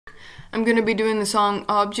I'm going to be doing the song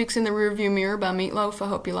Objects in the Rearview Mirror by Loaf. I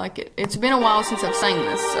hope you like it. It's been a while since I've sang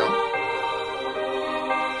this, so.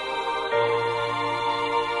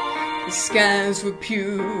 The skies were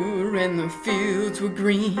pure and the fields were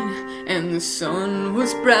green, and the sun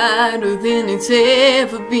was brighter than it's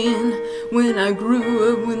ever been. When I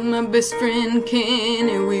grew up with my best friend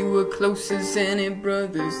Kenny, we were close as any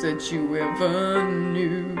brothers that you ever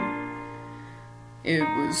knew. It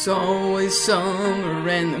was always summer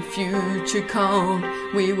and the future called.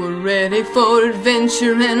 We were ready for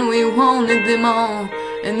adventure and we wanted them all.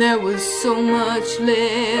 And there was so much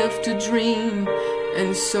left to dream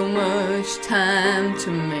and so much time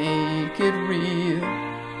to make it real.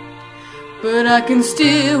 But I can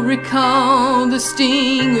still recall the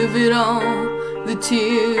sting of it all, the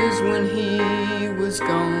tears when he was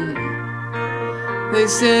gone. They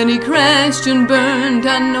said he crashed and burned.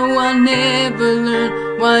 I know I'll never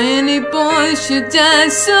learn why any boy should die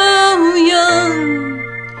so young.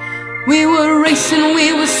 We were racing,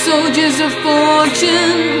 we were soldiers of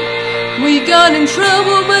fortune. We got in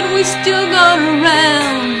trouble, but we still got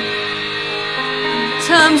around.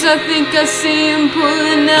 Times I think I see him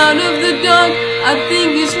pulling out of the dark. I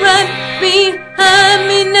think he's right behind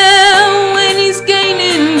me now when he's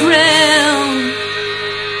gaining ground.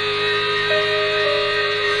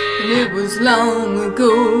 It was long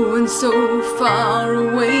ago and so far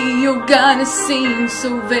away. Oh God, it seems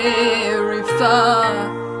so very far.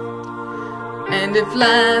 And if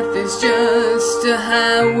life is just a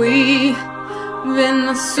highway, then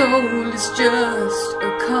my soul is just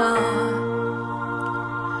a car.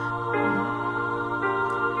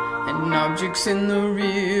 And objects in the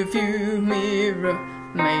rearview mirror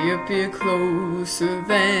may appear closer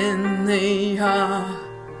than they are.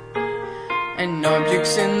 And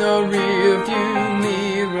objects in the rearview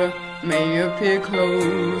mirror may appear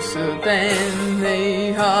closer than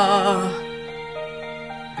they are.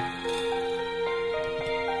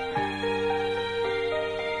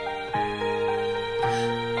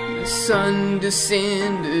 The sun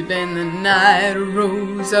descended and the night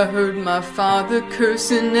arose. I heard my father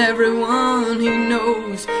cursing everyone he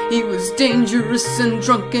knows. He was dangerous and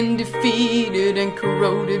drunk and defeated and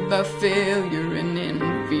corroded by failure and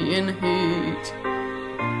envy and hate.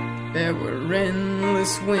 There were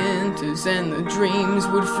endless winters and the dreams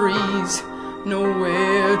would freeze,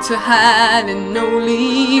 nowhere to hide and no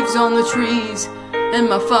leaves on the trees. And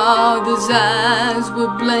my father's eyes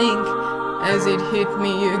were blank as it hit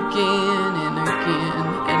me again and again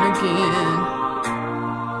and again.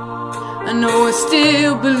 I know I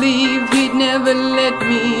still believe he'd never let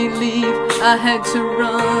me leave. I had to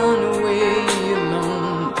run away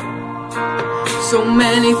alone. So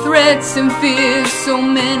many threats and fears, so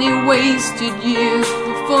many wasted years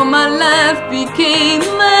before my life became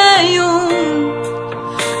my own.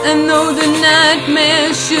 And though the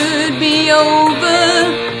nightmare should be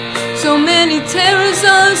over, so many terrors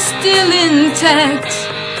are still intact.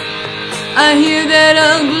 I hear that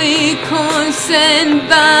ugly, coarse and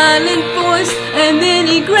violent voice, and then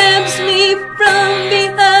he grabs me from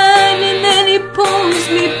behind and then he pulls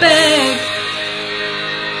me back.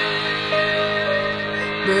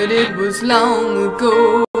 But it was long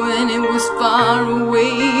ago and it was far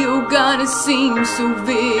away. Oh God, it seems so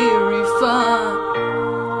very far.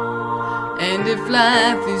 And if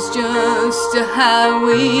life is just a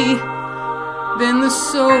highway, then the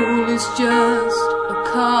soul is just a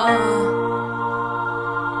car.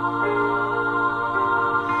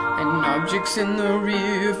 And objects in the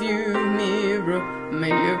rearview mirror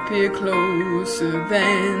may appear closer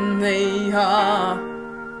than they are.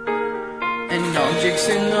 And objects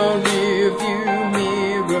in the rearview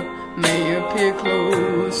mirror may appear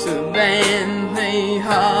closer than they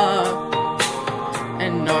are.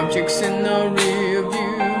 And objects in the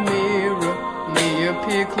rearview mirror may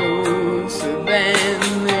appear closer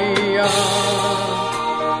than they are.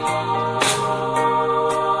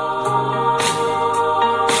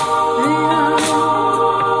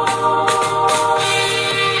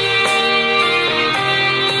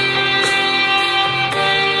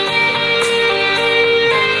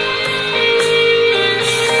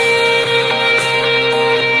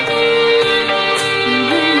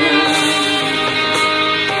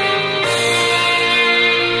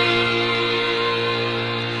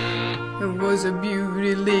 There was a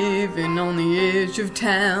beauty living on the edge of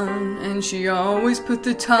town, and she always put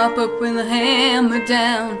the top up when the hammer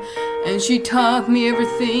down. And she taught me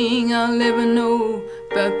everything I'll ever know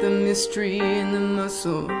about the mystery and the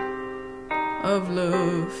muscle of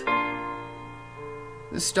love.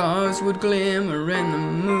 The stars would glimmer and the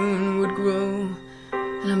moon would grow,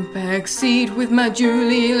 and I'm backseat with my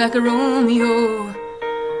Julie like a Romeo.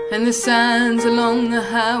 and the signs along the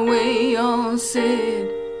highway all said,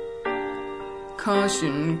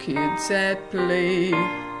 "Caution, kids at play."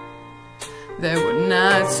 There were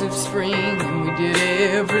nights of spring and we did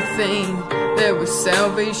everything. There was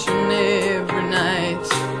salvation every night.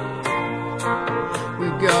 We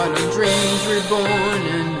got our dreams reborn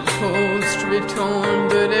and upholstery torn,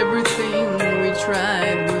 but everything we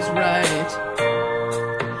tried was right.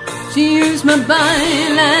 She used my body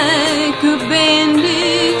like a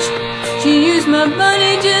bandage. She used my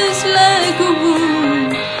body just like a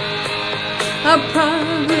wound. I'll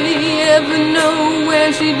probably ever know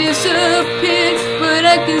where she disappeared, but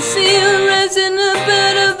I can see her rising up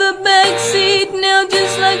out of the back seat now,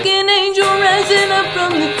 just like an angel rising up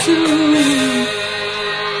from the tomb.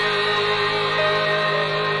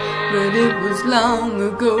 But it was long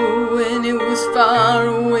ago and it was far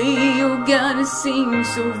away. Oh God, it seems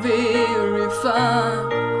so very far.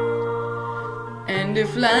 And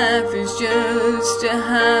if life is just a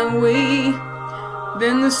highway,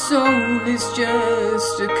 then the soul is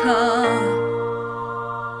just a car.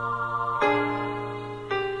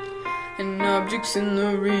 And objects in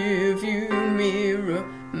the rearview mirror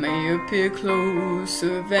may appear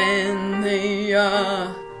closer than they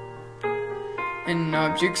are. And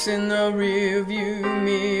objects in the rearview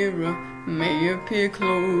mirror may appear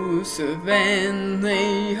closer than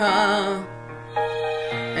they are.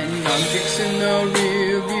 And objects in the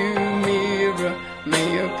rearview mirror may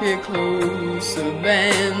appear closer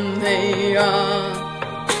than they are.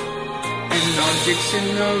 And objects in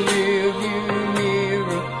the rearview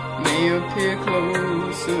mirror may appear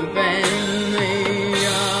closer than they are.